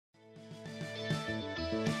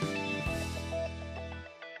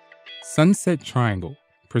Sunset Triangle,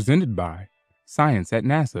 presented by Science at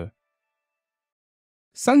NASA.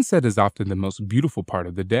 Sunset is often the most beautiful part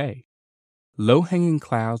of the day. Low-hanging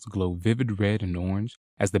clouds glow vivid red and orange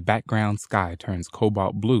as the background sky turns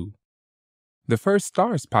cobalt blue. The first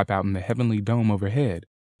stars pop out in the heavenly dome overhead,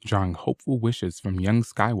 drawing hopeful wishes from young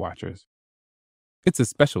skywatchers. It's a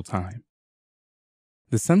special time.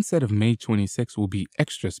 The sunset of May 26 will be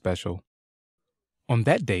extra special. On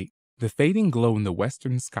that date, the fading glow in the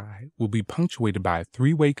western sky will be punctuated by a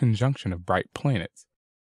three-way conjunction of bright planets.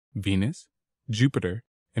 Venus, Jupiter,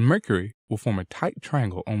 and Mercury will form a tight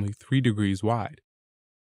triangle only 3 degrees wide.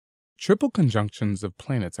 Triple conjunctions of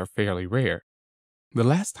planets are fairly rare. The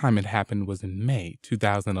last time it happened was in May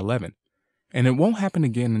 2011, and it won't happen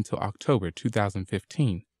again until October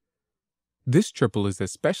 2015. This triple is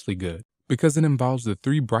especially good because it involves the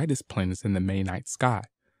 3 brightest planets in the May night sky.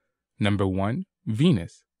 Number 1,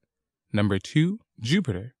 Venus. Number 2,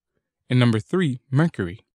 Jupiter. And number 3,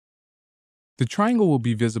 Mercury. The triangle will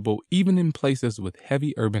be visible even in places with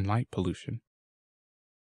heavy urban light pollution.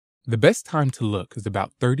 The best time to look is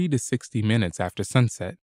about 30 to 60 minutes after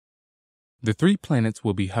sunset. The 3 planets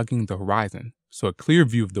will be hugging the horizon, so a clear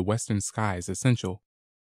view of the western sky is essential.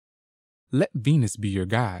 Let Venus be your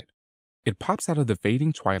guide. It pops out of the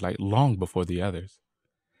fading twilight long before the others.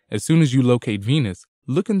 As soon as you locate Venus,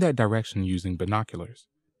 look in that direction using binoculars.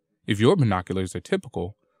 If your binoculars are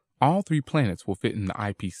typical, all 3 planets will fit in the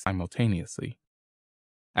eyepiece simultaneously.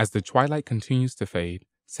 As the twilight continues to fade,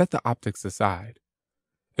 set the optics aside.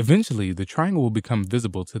 Eventually, the triangle will become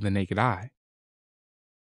visible to the naked eye.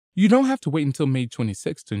 You don't have to wait until May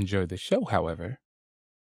 26 to enjoy the show, however.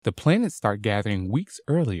 The planets start gathering weeks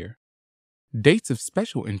earlier. Dates of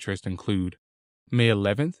special interest include May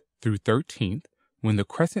 11th through 13th, when the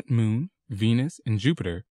crescent moon, Venus, and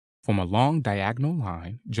Jupiter form a long diagonal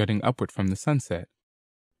line jutting upward from the sunset.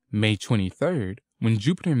 May 23rd, when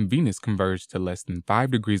Jupiter and Venus converge to less than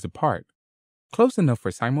 5 degrees apart, close enough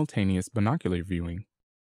for simultaneous binocular viewing.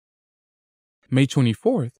 May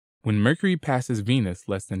 24th, when Mercury passes Venus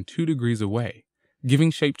less than 2 degrees away,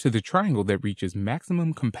 giving shape to the triangle that reaches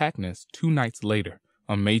maximum compactness 2 nights later,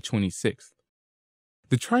 on May 26th.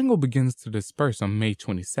 The triangle begins to disperse on May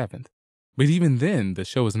 27th, but even then, the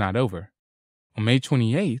show is not over. On May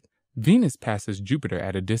 28th, Venus passes Jupiter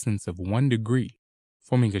at a distance of 1 degree,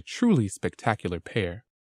 forming a truly spectacular pair.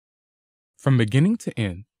 From beginning to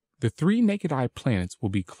end, the 3 naked-eye planets will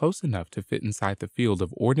be close enough to fit inside the field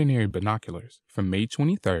of ordinary binoculars from May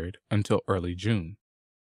 23rd until early June.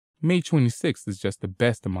 May 26th is just the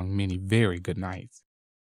best among many very good nights.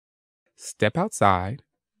 Step outside,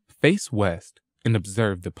 face west, and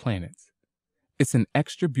observe the planets. It's an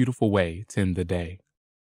extra beautiful way to end the day.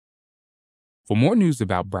 For more news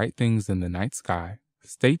about bright things in the night sky,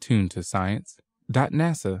 stay tuned to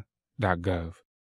science.nasa.gov.